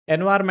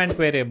Environment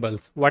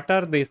variables. What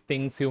are these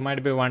things, you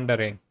might be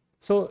wondering?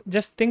 So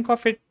just think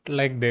of it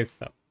like this.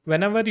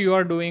 Whenever you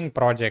are doing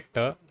project,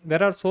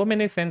 there are so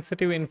many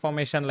sensitive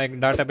information like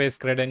database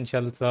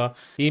credentials,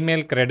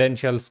 email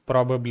credentials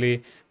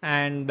probably,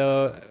 and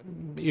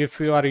if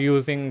you are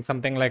using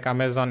something like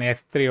Amazon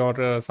S3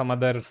 or some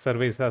other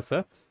services,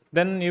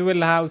 then you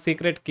will have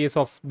secret keys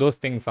of those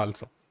things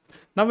also.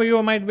 Now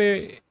you might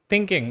be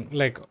thinking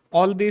like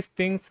all these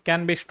things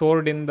can be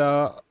stored in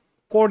the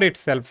code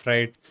itself,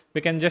 right? We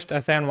can just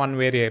assign one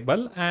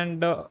variable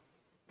and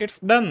it's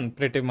done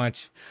pretty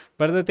much.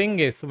 But the thing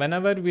is,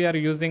 whenever we are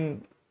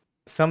using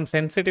some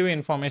sensitive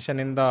information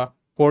in the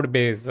code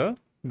base,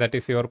 that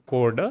is your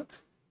code,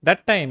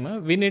 that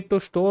time we need to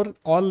store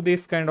all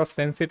these kind of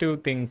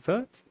sensitive things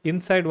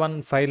inside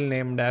one file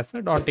named as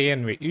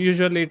 .env.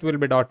 Usually it will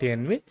be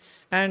 .env,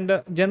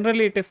 and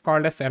generally it is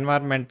called as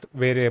environment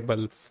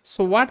variables.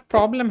 So what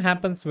problem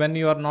happens when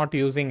you are not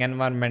using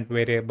environment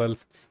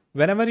variables?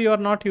 Whenever you are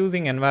not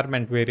using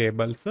environment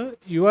variables,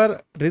 you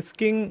are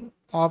risking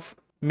of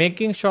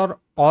making sure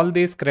all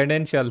these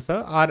credentials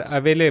are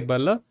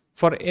available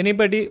for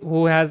anybody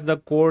who has the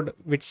code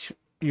which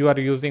you are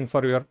using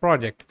for your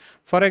project.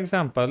 For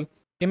example,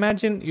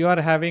 imagine you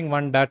are having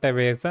one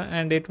database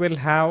and it will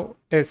have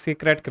a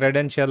secret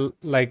credential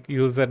like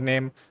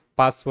username,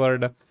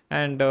 password,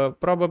 and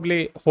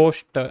probably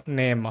host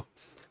name.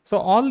 So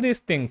all these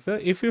things,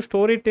 if you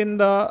store it in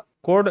the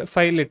code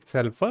file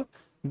itself,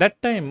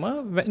 that time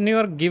when you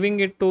are giving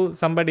it to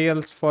somebody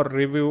else for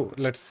review,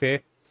 let's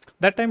say,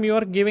 that time you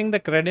are giving the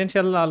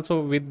credential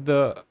also with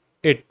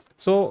it.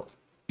 So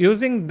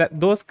using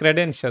those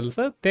credentials,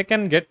 they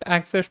can get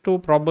access to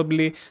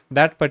probably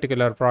that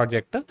particular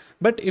project.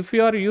 But if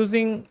you are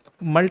using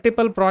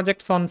multiple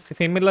projects on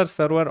similar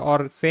server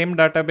or same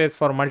database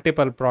for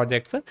multiple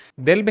projects,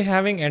 they'll be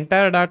having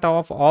entire data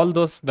of all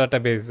those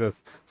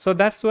databases. So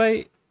that's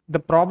why the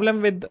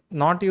problem with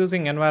not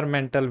using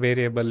environmental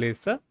variable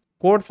is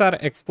codes are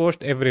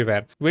exposed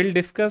everywhere. We'll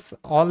discuss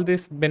all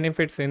these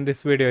benefits in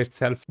this video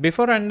itself.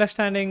 Before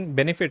understanding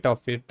benefit of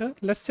it,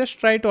 let's just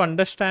try to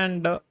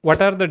understand what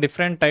are the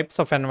different types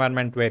of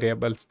environment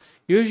variables.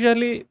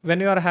 Usually when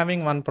you are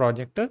having one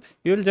project,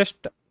 you'll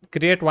just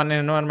create one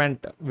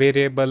environment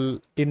variable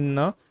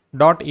in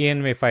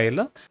 .env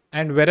file,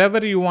 and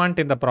wherever you want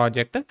in the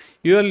project,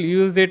 you will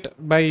use it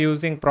by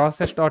using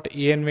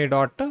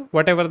process.env.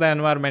 Whatever the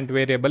environment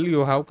variable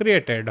you have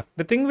created.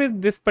 The thing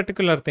with this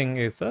particular thing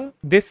is,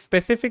 this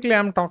specifically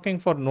I'm talking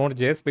for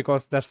Node.js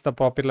because that's the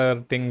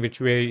popular thing which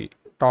we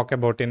talk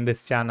about in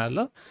this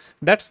channel.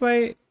 That's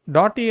why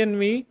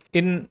 .env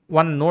in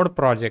one node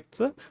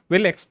project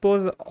will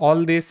expose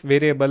all these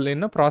variable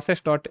in a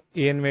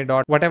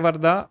process.env. Whatever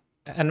the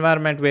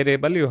environment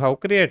variable you have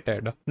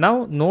created.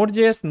 Now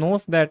Node.js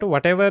knows that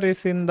whatever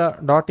is in the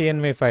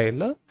 .env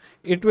file,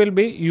 it will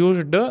be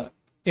used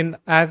in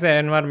as a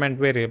environment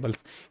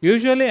variables.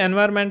 Usually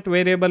environment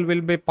variable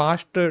will be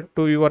passed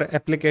to your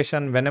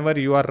application whenever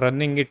you are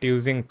running it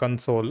using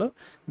console.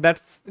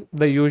 That's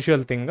the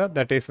usual thing.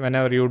 That is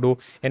whenever you do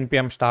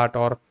npm start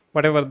or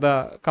whatever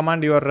the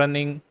command you are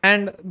running.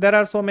 And there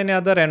are so many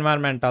other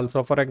environment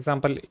also. For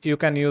example, you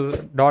can use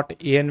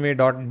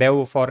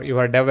 .env.dev for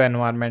your dev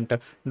environment,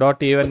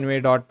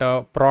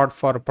 .env.prod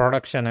for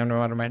production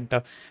environment,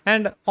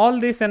 and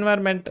all these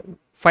environment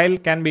file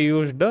can be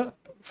used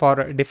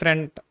for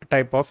different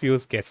type of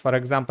use case. For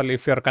example,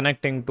 if you are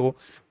connecting to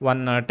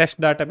one test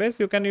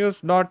database, you can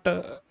use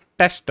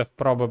test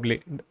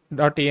probably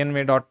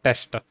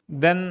 .env.test.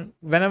 Then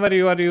whenever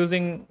you are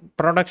using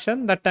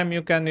production, that time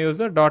you can use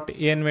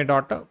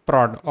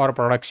 .env.prod or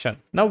production.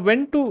 Now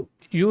when to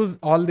use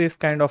all these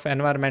kind of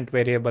environment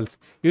variables?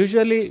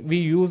 Usually we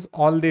use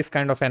all these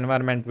kind of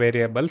environment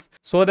variables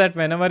so that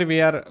whenever we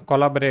are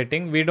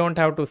collaborating, we don't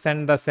have to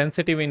send the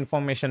sensitive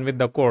information with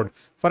the code.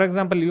 For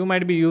example, you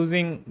might be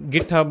using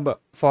GitHub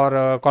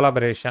for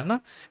collaboration,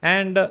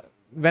 and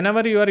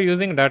whenever you are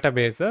using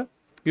database,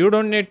 you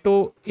don't need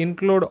to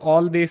include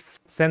all this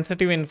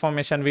sensitive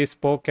information we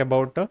spoke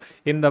about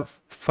in the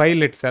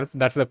file itself.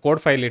 That's the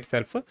code file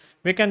itself.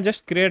 We can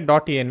just create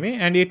 .env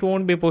and it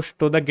won't be pushed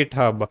to the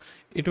GitHub.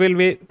 It will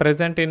be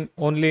present in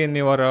only in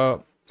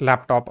your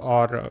laptop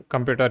or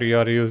computer you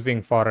are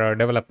using for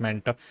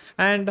development.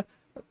 And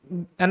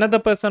another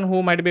person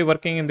who might be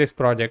working in this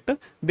project,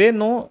 they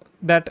know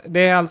that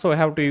they also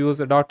have to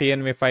use a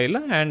 .env file,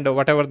 and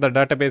whatever the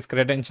database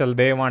credential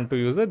they want to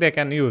use, they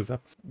can use.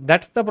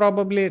 That's the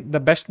probably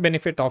the best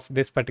benefit of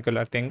this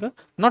particular thing.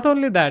 Not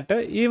only that,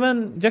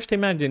 even just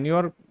imagine you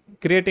are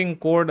creating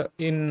code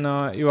in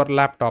your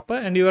laptop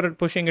and you are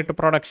pushing it to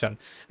production,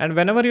 and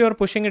whenever you are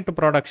pushing it to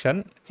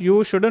production,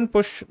 you shouldn't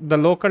push the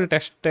local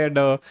tested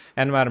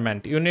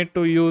environment. You need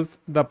to use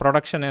the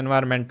production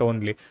environment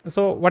only.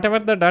 So whatever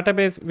the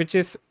database which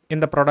is in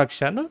the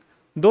production,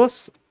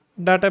 those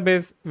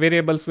database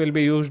variables will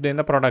be used in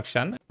the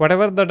production.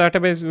 Whatever the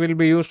database will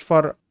be used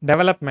for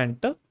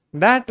development,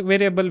 that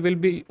variable will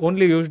be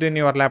only used in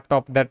your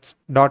laptop, that's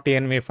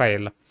 .env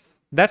file.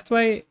 That's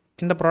why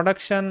in the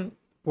production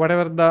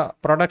whatever the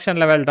production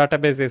level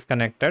database is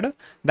connected,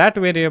 that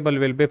variable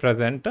will be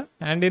present,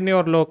 and in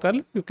your local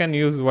you can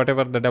use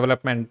whatever the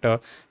development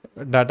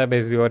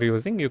database you are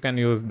using, you can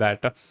use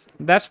that.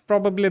 That's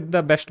probably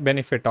the best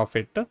benefit of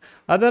it.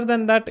 Other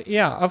than that,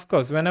 yeah, of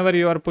course, whenever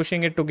you are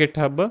pushing it to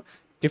GitHub,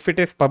 if it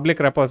is public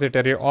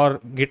repository or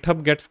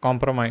GitHub gets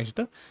compromised,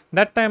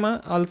 that time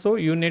also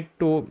you need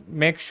to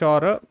make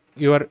sure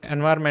your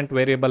environment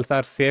variables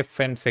are safe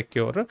and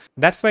secure.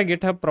 That's why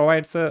GitHub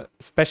provides a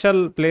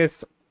special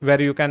place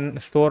where you can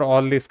store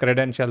all these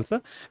credentials,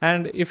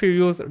 and if you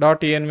use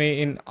 .env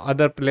in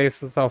other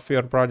places of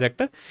your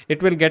project,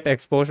 it will get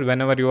exposed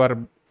whenever you are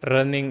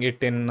running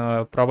it in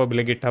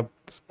probably GitHub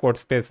code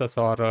spaces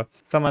or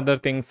some other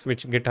things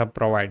which GitHub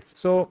provides.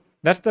 So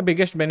that's the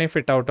biggest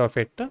benefit out of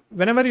it.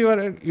 Whenever you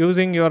are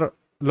using your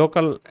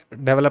local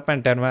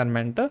development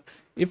environment,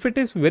 if it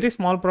is very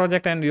small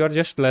project and you are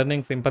just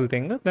learning simple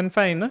thing, then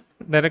fine,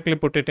 directly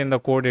put it in the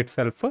code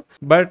itself.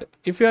 But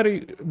if you are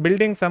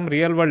building some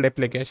real world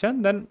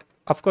application, then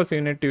of course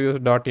you need to use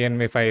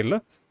 .env file,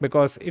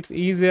 because it's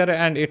easier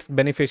and it's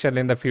beneficial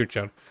in the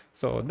future.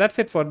 So that's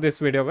it for this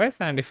video, guys.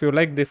 And if you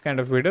like this kind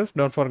of videos,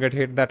 don't forget to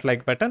hit that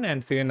like button,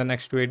 and see you in the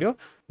next video.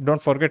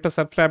 Don't forget to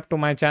subscribe to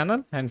my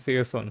channel, and see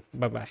you soon.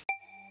 Bye bye.